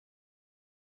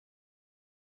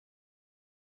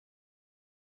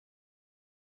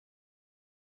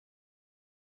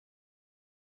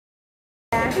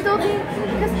He told me,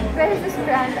 because there's this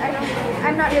brand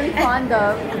I'm not really fond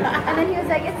of. And then he was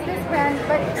like, it's this brand,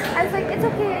 but I was like, it's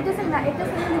okay, it doesn't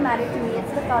really matter to me,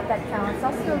 it's the thought that counts.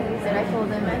 I'll still use it, I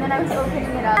told him. And then I was opening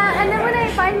it up. And then when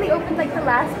I finally opened like the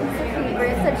last piece of paper,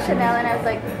 it said Chanel, and I was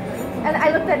like, and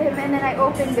I looked at him, and then I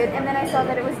opened it, and then I saw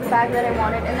that it was the bag that I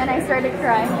wanted, and then I started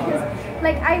crying because,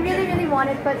 like, I really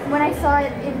wanted, but when I saw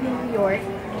it in New York,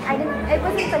 it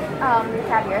wasn't the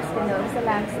caviar skin though, it was the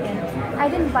lamb skin. I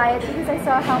didn't buy it because I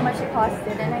saw how much it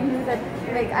costed, and I knew that,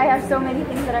 like, I have so many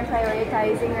things that I'm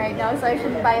prioritizing right now, so I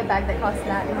shouldn't buy a bag that costs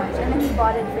that much, and then he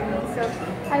bought it for me, so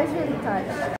I was really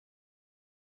touched.